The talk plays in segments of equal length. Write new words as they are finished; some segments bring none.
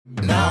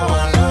Now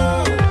I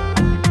know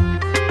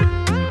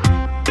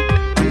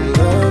I'm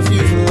love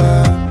you for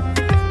love.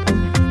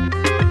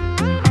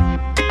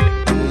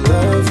 I'm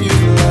love you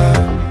for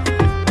love.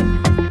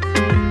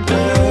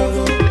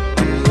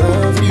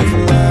 Love you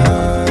for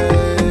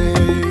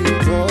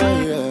life.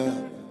 Oh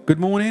yeah. Good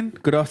morning,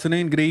 good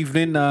afternoon, good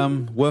evening.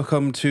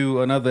 Welcome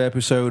to another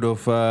episode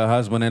of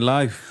Husband in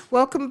Life.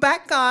 Welcome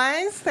back,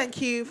 guys.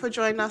 Thank you for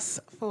joining us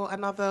for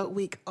another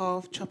week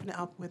of Chopping It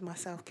Up with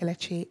myself,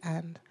 Kelechi,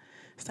 and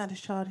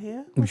Standish Child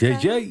here.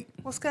 JJ.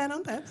 What's going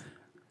on, babes?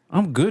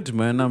 I'm good,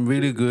 man. I'm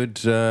really good.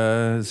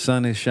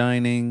 Sun is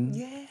shining.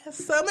 Yeah,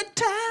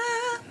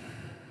 summertime.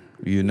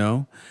 You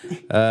know.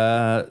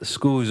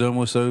 School is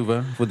almost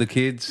over for the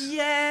kids.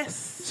 Yes.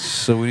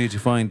 So we need to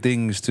find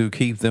things to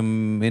keep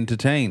them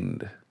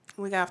entertained.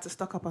 We're going to have to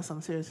stock up on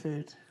some serious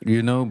food.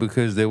 You know,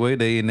 because the way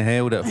they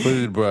inhale that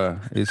food, bruh,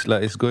 it's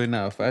like it's going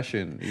out of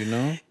fashion, you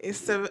know?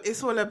 It's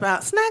all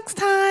about snacks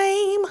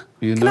time.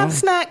 You Can I know? have a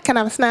snack? Can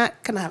I have a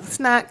snack? Can I have a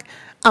snack?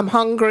 I'm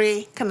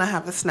hungry. Can I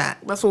have a snack?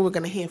 That's all we're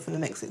going to hear for the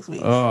next 6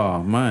 weeks.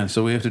 Oh, man.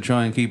 So we have to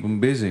try and keep them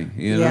busy,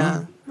 you know?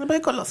 Yeah.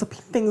 We've got lots of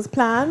things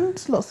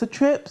planned, lots of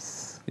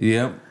trips,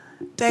 Yep.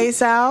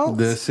 days out.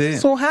 That's it.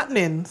 It's all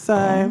happening.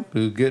 So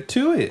We'll get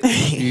to it,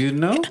 you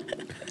know?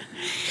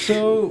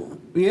 So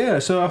I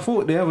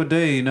thought the other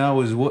day, you know, I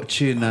was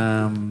watching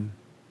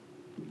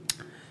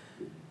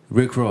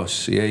Rick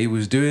Ross. Yeah, he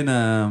was doing,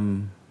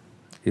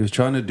 he was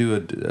trying to do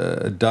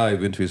a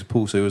dive into his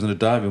pool. So he was on a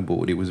diving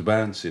board. He was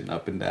bouncing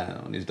up and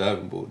down on his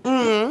diving board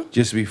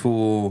just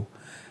before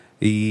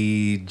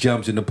he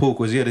jumped in the pool,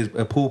 because he had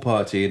a pool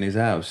party in his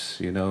house,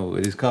 you know,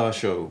 at his car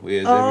show.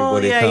 Where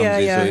everybody comes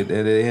in. yeah. So at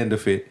the end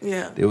of it,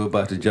 Yeah. they were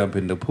about to jump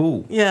in the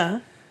pool.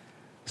 yeah.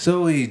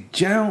 So he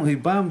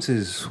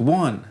bounces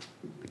 1,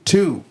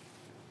 2,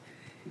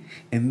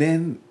 and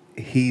then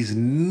his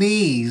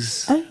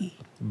knees Hey.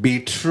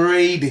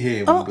 betrayed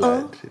him.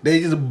 Blood. They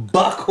just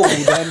buckled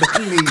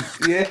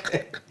underneath, yeah,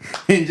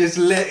 and just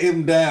let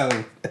him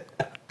down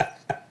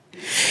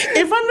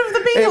In front of the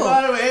in people.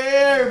 front of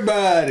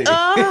everybody.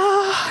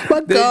 Oh, my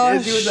They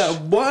gosh. was like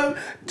 1,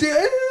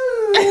 2,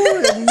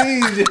 and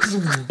knees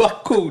just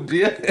buckled,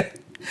 yeah.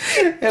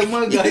 And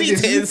one You guy need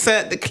just to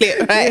insert the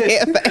clip right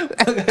here. one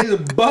guy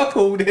just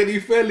buckled and he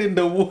fell in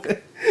the water.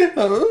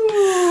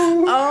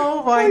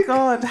 Oh, my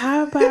God.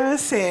 How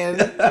embarrassing.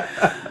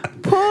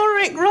 Poor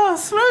Rick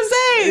Ross.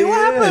 Rosé,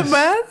 what happened,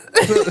 man?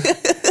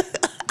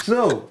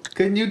 So,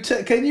 can you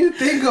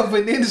think of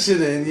an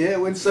incident, yeah,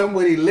 when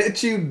somebody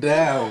let you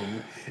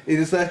down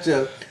in such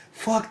a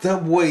fucked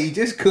up way? You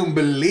just couldn't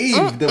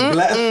believe the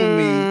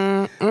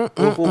blasphemy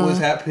of what was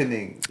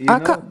happening. You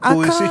know,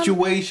 or a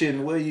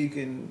situation where you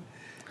can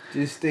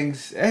just think,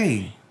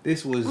 hey,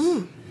 this was.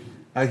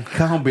 I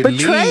can't believe.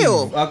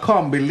 Betrayal. I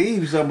can't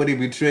believe somebody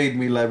betrayed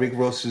me like Rick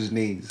Ross's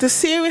knees. The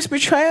serious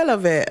betrayal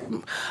of it.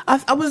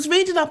 I was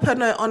reading up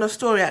on a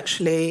story,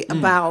 actually,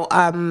 about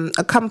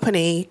a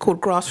company called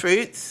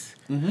Grassroots.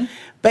 Mm-hmm.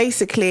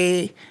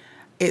 Basically,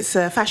 it's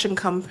a fashion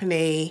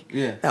company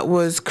that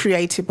was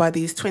created by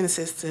these twin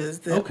sisters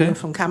that were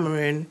from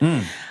Cameroon.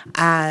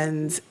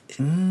 And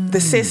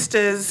the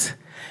sisters,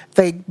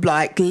 they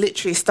like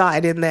literally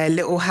started in their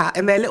little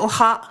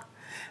hut.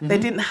 They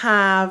didn't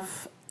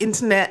have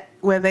internet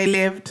where they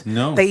lived.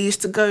 No. They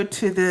used to go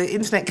to the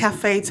internet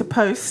cafe to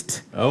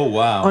post Oh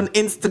wow! on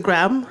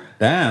Instagram.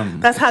 Damn.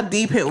 That's how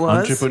deep it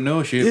was.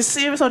 Entrepreneurship. It's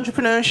serious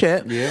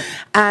entrepreneurship. Yeah.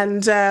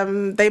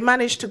 And they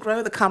managed to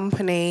grow the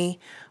company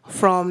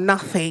from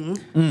nothing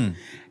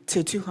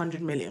to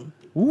 200 million.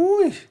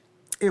 Ooh.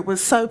 It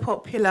was so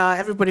popular.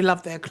 Everybody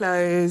loved their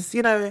clothes,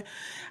 you know.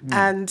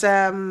 And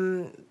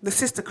the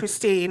sister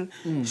Christine,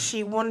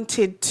 she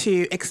wanted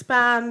to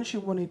expand. She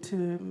wanted to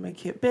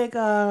make it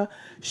bigger.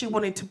 She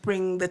wanted to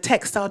bring the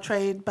textile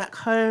trade back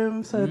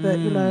home so that,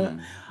 you know,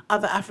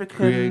 other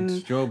African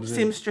Create jobs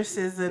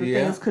seamstresses and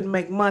things could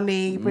make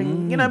money,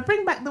 bring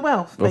back the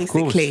wealth, Of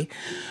basically.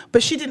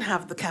 But she didn't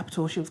have the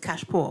capital. She was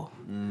cash poor.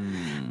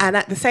 And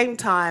at the same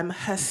time,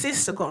 her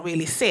sister got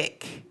really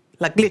sick,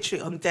 like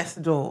literally on death's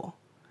door.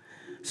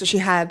 So she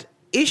had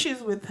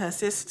issues with her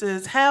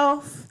sister's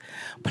health,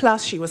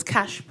 plus she was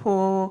cash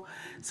poor.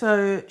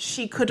 So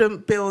she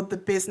couldn't build the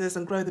business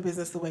and grow the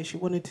business the way she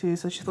wanted to.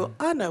 So she thought,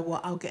 I know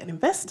what, I'll get an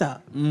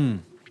investor.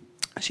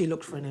 She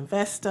looked for an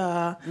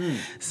investor.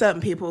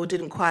 Certain people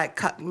didn't quite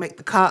make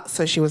the cut,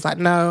 so she was like,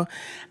 no.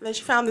 And then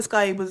she found this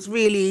guy who was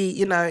really,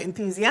 you know,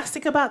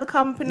 enthusiastic about the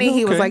company.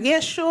 He was like,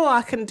 yeah, sure,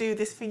 I can do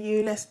this for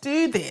you. Let's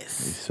do this.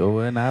 Saw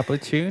an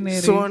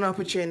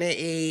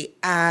opportunity.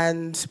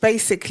 And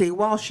basically,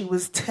 while she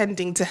was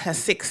tending to her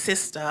sick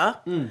sister,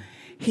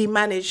 he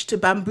managed to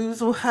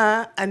bamboozle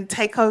her and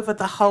take over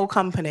the whole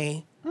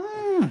company.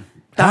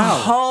 The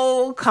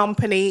whole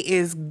company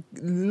is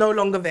no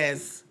longer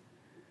theirs.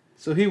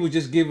 So he was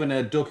just giving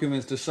her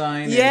documents to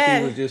sign. Yeah,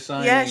 and she was just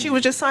signing. Yeah, she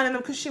was just signing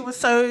them because she was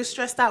so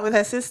stressed out with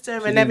her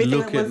sister and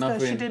everything.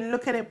 She didn't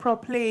look at it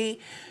properly.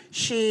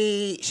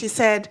 She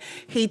said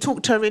he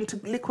talked her into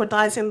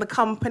liquidizing the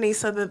company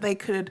so that they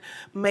could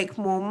make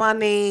more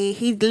money.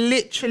 He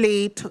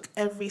literally took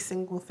every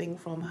single thing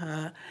from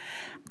her.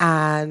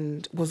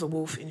 and was a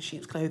wolf in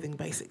sheep's clothing,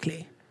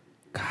 basically.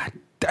 God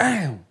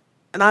damn.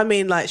 And I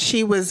mean, like,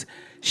 she is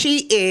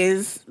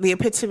the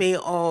epitome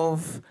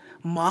of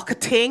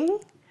marketing.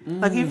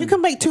 Like, if you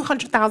can make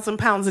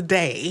 £200,000 a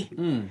day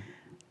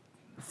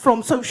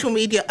from social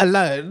media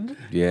alone,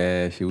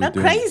 Yeah, she was that's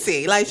doing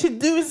crazy. Like, she's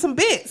doing some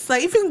bits.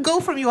 Like, if you can go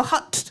from your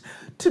hut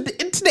to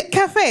the internet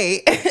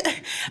cafe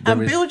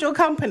and build your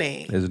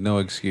company. There's no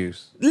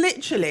excuse.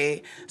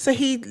 Literally. So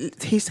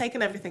he's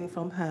taken everything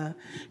from her.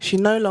 She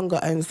no longer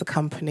owns the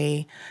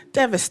company.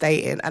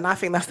 Devastating. And I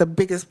think that's the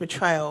biggest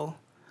betrayal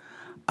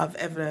I've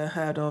ever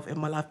heard of in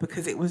my life,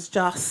 because it was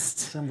just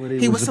Somebody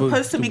he was was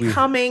supposed to be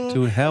coming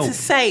to help, to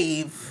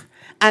save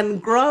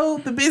and grow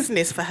the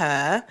business for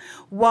her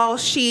while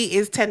she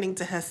is tending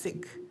to her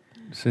sick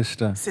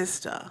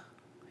sister.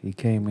 He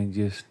came and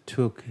just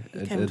took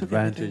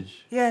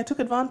advantage. Took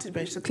advantage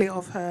basically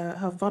of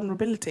her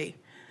vulnerability,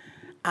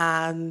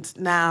 and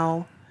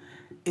now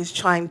is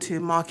trying to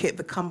market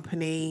the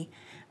company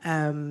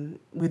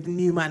with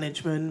new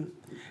management.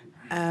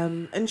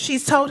 And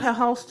she's told her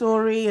whole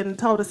story and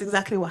told us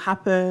exactly what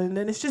happened,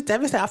 and it's just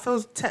devastating. I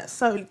feel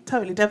so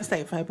totally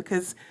devastated for her,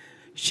 because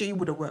she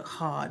would have worked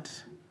hard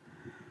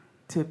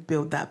to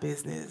build that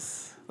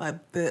business.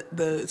 Like,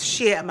 the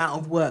sheer amount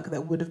of work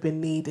that would have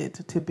been needed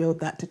to build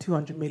that to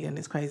 200 million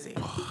is crazy.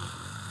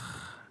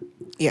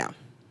 Yeah.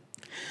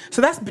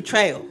 So that's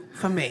betrayal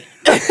for me.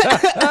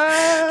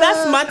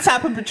 That's my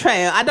type of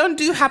betrayal. I don't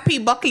do happy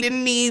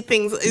buckling knee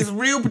things. It's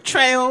real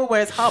betrayal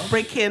where it's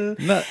heartbreaking.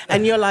 No.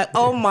 And you're like,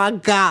 oh my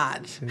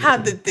God, how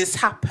did this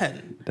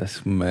happen?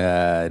 That's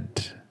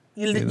mad.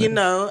 You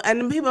know,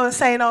 and people are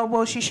saying, oh,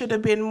 well, she should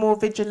have been more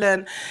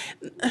vigilant.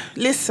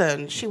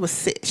 Listen, she was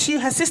sick.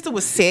 Her sister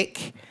was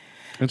sick.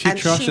 And she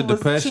trusted the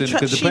person,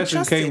 because the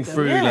person came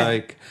through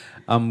like,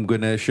 I'm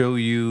going to show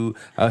you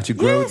how to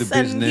grow the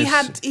business.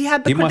 And he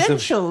had the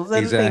credentials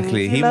and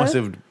exactly. things, He must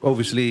have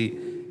obviously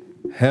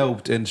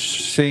helped, and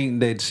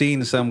they'd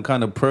seen some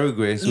kind of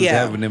progress with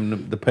having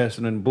him, the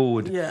person on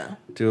board,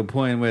 to a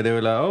point where they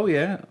were like, oh,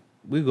 yeah,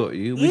 we got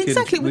you. We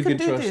can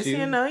do trust this, you.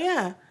 you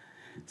know,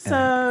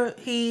 So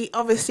he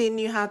obviously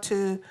knew how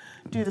to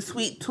do the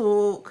sweet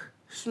talk,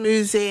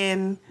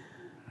 schmoozing,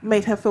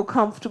 made her feel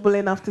comfortable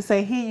enough to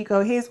say, here you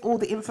go, here's all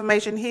the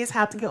information, here's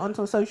how to get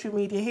onto social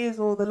media, here's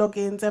all the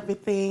logins,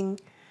 everything.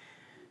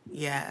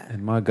 Yeah.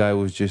 And my guy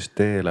was just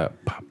there like,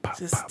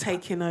 just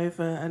taking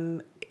over.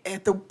 And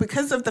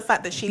because of the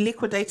fact that she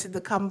liquidated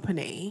the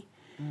company,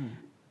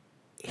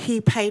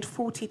 he paid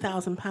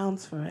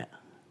 £40,000 for it.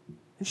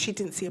 And she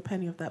didn't see a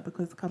penny of that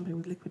because the company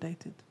was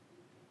liquidated.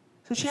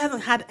 So she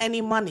hasn't had any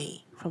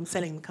money from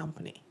selling the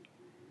company.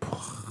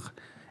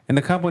 And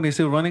the company is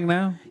still running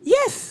now?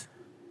 Yes.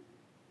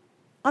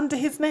 Under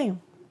his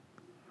name.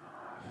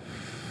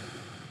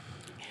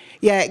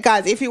 Yeah,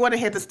 guys, if you want to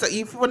hear the story,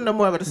 if you want to know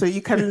more about the story,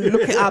 you can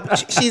look it up.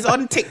 She's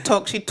on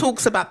TikTok. She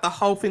talks about the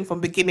whole thing from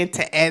beginning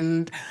to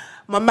end.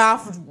 My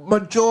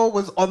jaw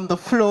was on the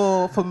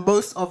floor for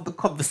most of the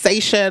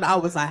conversation. I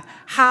was like,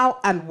 how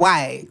and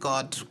why,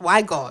 God?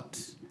 Why, God?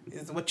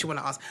 Is what you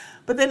want to ask.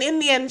 But then in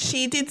the end,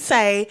 she did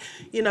say,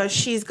 you know,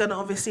 she's going to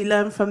obviously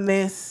learn from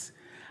this.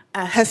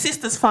 Her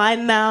sister's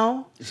fine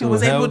now. She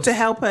was able to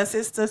help her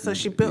sister, so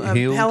she built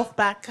her health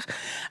back.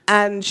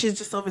 And she's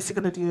just obviously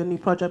going to do a new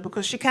project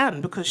because she can,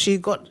 because she's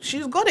got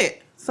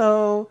it.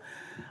 So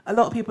a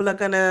lot of people are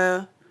going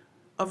to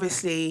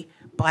obviously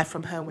buy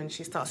from her when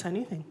she starts her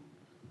new thing,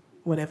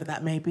 whatever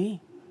that may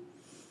be.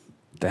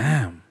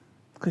 Damn.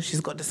 Because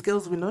she's got the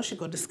skills. We know she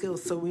got the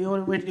skills. So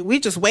we're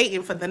just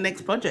waiting for the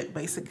next project,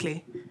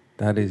 basically.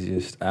 That is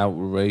just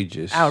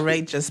outrageous.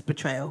 Outrageous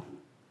betrayal.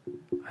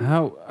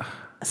 How?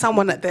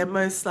 Someone at their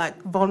most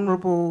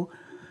vulnerable,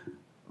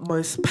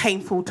 most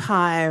painful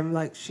time.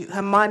 Like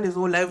her mind is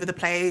all over the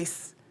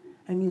place.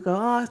 And you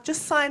go,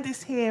 just sign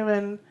this here.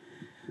 And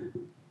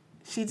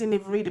she didn't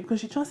even read it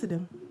because she trusted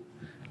him.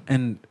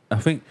 And I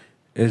think,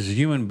 as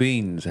human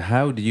beings,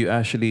 how can you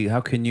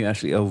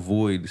actually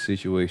avoid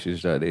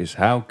situations like this?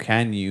 How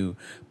can you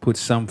put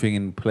something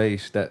in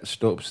place that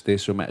stops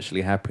this from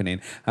actually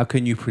happening? How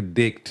can you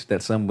predict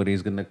that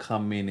somebody's going to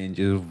come in and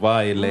just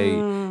violate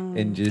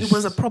and just it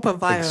was a proper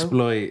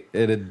exploit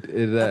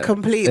a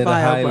complete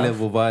high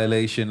level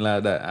violation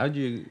like that? How do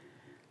you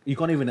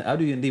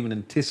even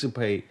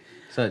anticipate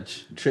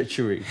such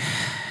treachery?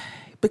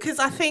 Because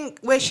I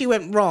think where she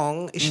went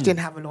wrong is she didn't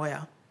have a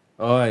lawyer.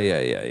 Oh,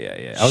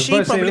 yeah. I was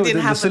she probably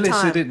didn't have the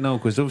time. Didn't know,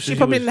 because obviously she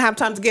probably didn't have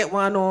time to get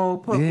one or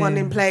put one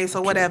in place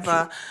or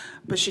whatever.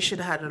 But she should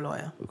have had a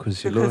lawyer.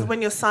 Because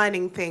when you're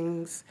signing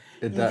things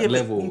at that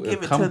level, you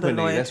give a it company to the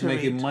lawyer that's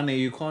making money,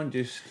 you can't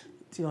just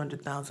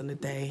 200,000 a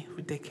day,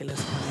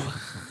 ridiculous money.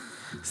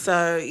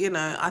 So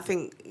I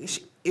think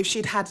if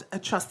she'd had a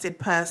trusted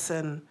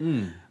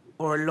person.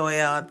 Or a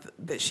lawyer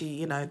that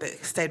she, that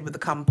stayed with the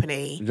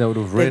company. That would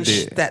have read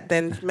it.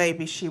 Then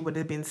maybe she would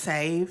have been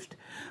saved.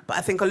 But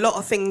I think a lot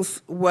of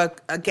things were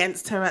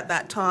against her at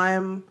that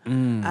time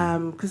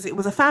because it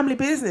was a family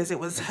business. It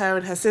was her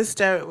and her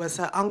sister. It was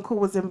her uncle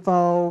was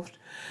involved.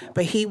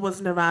 but he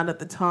wasn't around at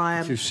the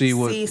time. To see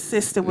what- C's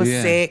sister was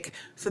yeah. sick,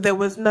 so there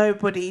was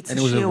nobody to And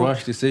it was shield. a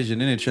rush decision,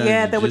 innit?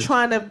 Yeah, they were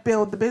trying to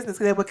build the business.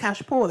 They were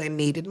cash poor. They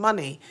needed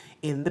money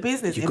in the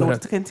business in order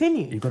to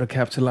continue. You got to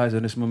capitalize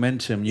on this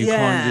momentum. You Yeah.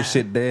 can't just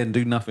sit there and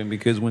do nothing,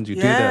 because once you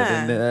do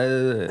that,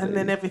 then and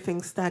then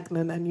everything's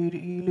stagnant, and you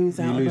lose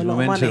out lose on a lot of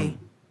momentum. money,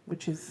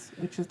 which is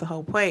the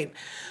whole point.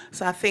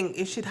 So I think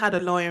if she'd had a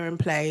lawyer in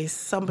place,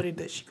 somebody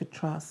that she could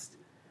trust,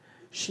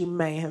 she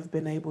may have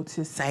been able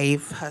to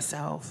save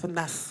herself, and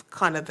that's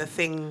kind of the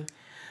thing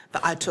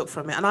that I took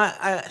from it. And I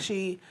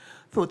actually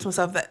thought to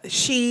myself that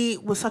she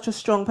was such a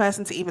strong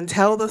person to even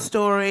tell the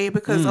story,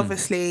 because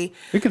obviously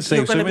We can save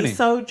you're going so to be many.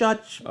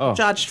 so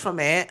judged from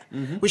it,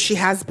 which she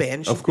has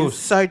been. She's Of course. been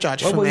so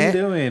judged What from were you it.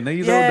 doing? Are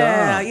you so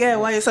Yeah, dumb? yeah.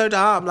 Why you're so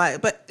dumb?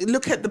 Like, but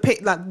look at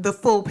the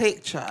full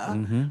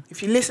picture.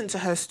 If you listen to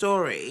her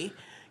story,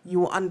 you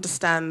will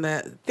understand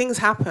that things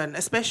happen,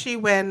 especially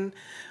when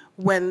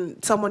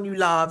someone you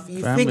love,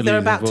 you think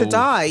they're Families about to involved.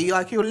 die.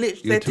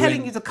 They're telling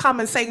twin. you to come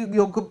and say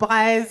your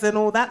goodbyes and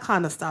all that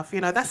kind of stuff.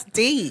 You know, that's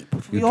deep.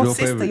 You Your drop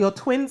sister, your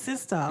twin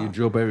sister. You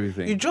drop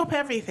everything. You drop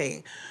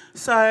everything.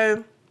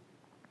 So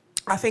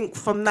I think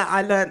from that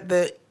I learned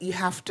that you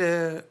have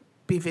to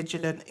be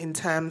vigilant in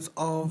terms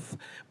of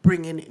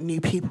bringing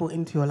new people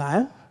into your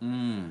life.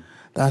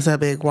 That's a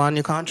big one.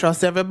 You can't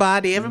trust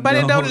everybody.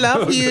 Everybody No, don't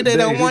love you. They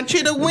don't want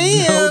you to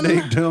win. No,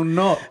 they do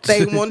not.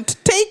 They want to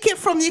take it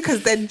from you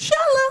because they're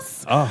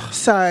jealous. Oh.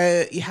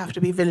 So you have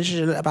to be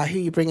vigilant about who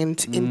you bring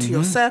into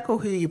your circle,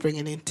 who you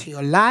bringing into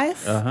your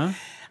life,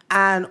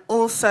 and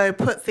also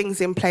put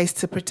things in place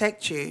to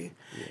protect you.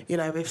 You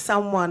know, if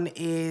someone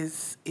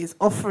is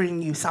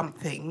offering you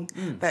something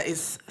that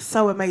is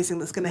so amazing,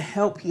 that's going to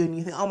help you, and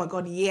you think, oh my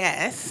God,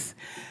 yes,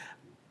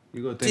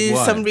 You got to think do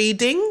why. some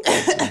reading,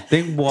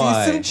 Think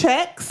why. do some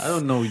checks. I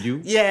don't know you.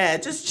 Yeah,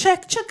 just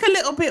check a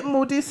little bit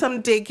more, do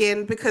some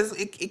digging, because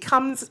it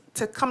comes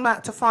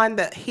out to find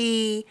that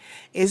he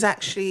is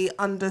actually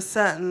under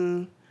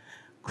certain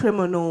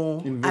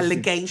criminal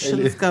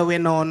allegations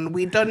going on.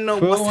 We don't know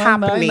what's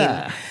happening.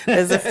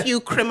 There's a few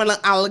criminal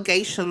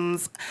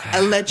allegations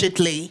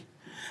allegedly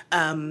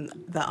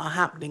that are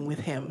happening with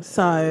him.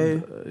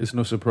 So It's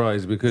no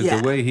surprise, because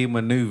Yeah. the way he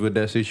maneuvered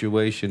that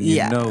situation, you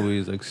Yeah. know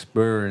he's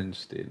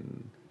experienced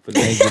in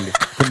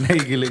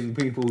finagling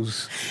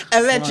people's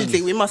allegedly,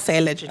 funds. we must say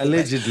allegedly.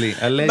 Allegedly.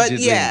 But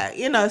yeah,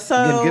 you know,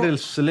 so You can get a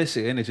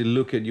solicitor in it to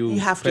look at your you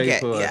have to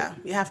paper.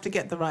 you have to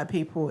get the right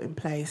people in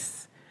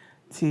place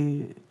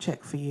to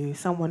check for you.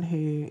 Someone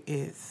who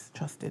is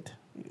trusted.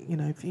 You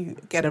know, if you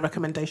get a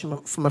recommendation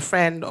from a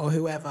friend or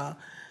whoever,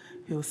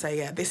 who'll say,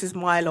 yeah, this is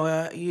my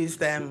lawyer, use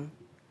them,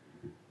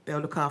 they'll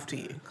look after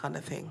you, kind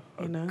of thing,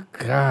 you know.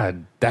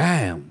 God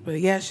damn. But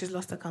yeah, she's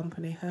lost her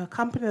company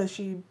that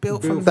she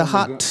built from the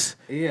hut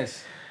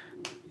Yes.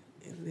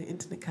 in the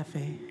internet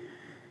cafe.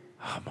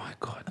 Oh my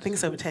God. I think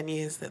it's over 10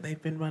 years that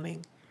they've been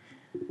running.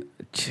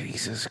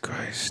 Jesus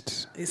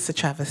Christ. It's a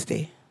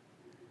travesty.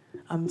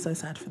 I'm so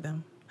sad for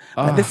them.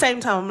 But at the same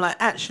time, I'm like,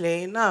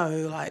 actually,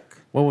 no, like,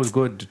 What was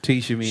God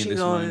teaching me in this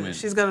moment?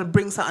 she's going to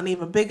bring something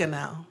even bigger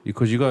now.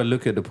 Because you got to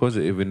look at the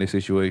positive in this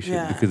situation.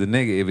 Yeah. Because the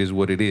negative is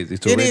what it is.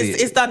 It's It already.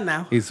 is. It's done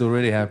now. It's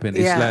already happened.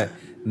 Yeah. It's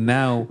like,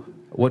 now,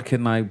 what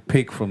can I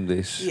pick from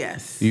this?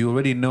 Yes. You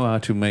already know how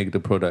to make the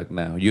product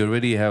now. You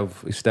already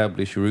have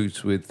established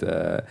roots with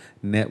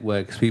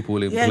networks,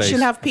 people in Yeah, place. she'll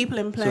have people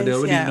in place. So they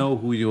already yeah. know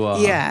who you are.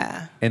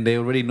 Yeah. And they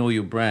already know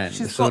your brand.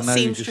 She's so got now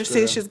you just seamstresses,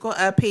 gotta- she's got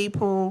her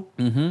people.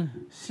 Mm-hmm.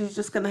 She's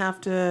just going to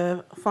have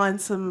to find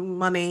some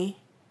money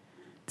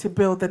to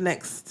build the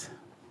next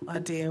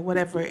idea,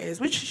 whatever it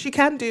is, which she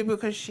can do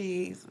because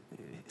she's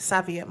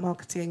savvy at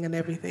marketing and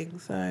everything.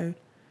 So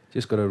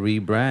Just got to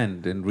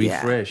rebrand and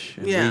refresh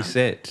and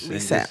reset. and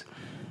Reset. just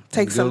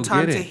Take go some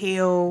time get to it.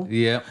 heal.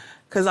 Yeah.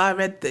 Because I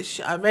read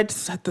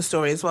the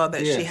story as well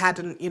that Yeah. she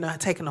hadn't,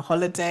 taken a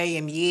holiday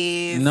in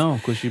years. No,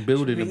 because she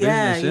built it a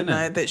Yeah, business,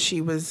 innit? that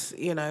she was,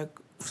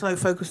 so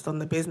focused on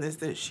the business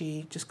that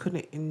she just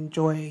couldn't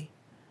enjoy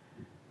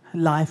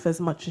life as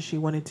much as she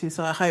wanted to.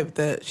 So I hope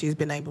that she's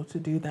been able to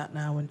do that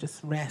now and just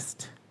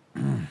rest.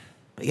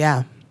 But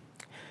yeah,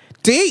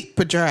 deep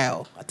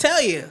betrayal, I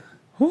tell you.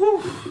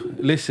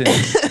 Listen,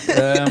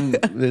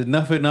 there's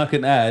nothing I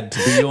can add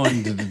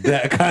beyond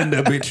that kind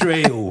of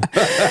betrayal.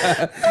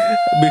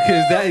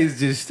 Because that is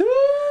just...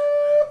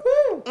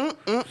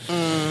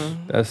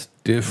 That's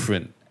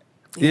different.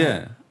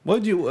 Yeah.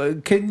 What do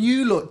you... can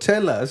you lot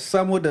tell us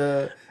some of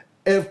the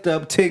effed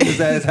up things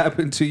that has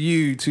happened to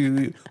you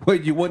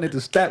when you wanted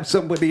to stab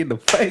somebody in the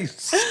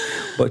face,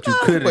 but you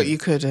couldn't? But you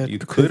couldn't. You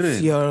 'cause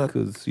couldn't. You're a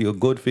Because you're a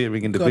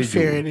God-fearing individual.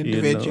 God-fearing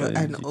individual. you know,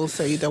 And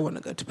also you don't want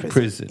to go to prison.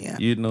 prison. Yeah.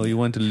 You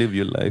want to live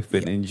your life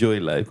and enjoy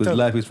life, because Don't-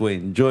 life is for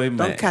enjoyment.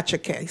 Don't catch a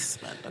case,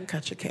 man. Don't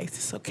catch a case.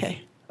 It's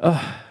okay.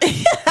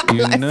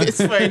 You Life know? is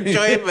for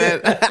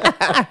enjoyment.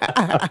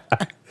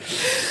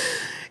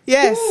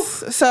 Yes.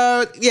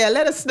 So, yeah,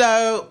 let us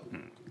know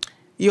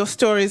your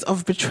stories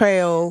of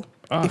betrayal.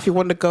 If you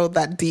want to go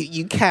that deep,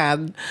 you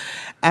can.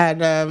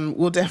 And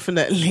we'll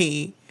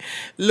definitely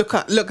look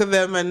at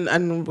them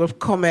and we'll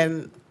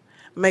comment.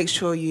 make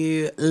sure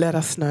you let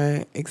us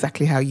know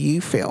exactly how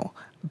you feel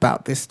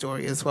about this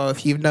story as well,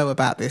 if you know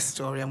about this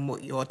story and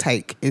what your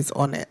take is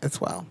on it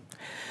as well.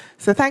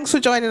 So thanks for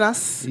joining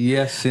us.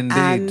 Yes, indeed.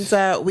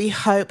 And we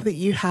hope that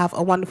you have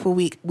a wonderful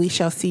week. We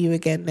shall see you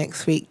again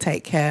next week.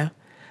 Take care.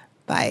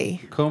 Bye.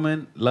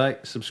 Comment,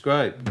 like,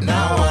 subscribe.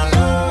 Now I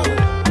know.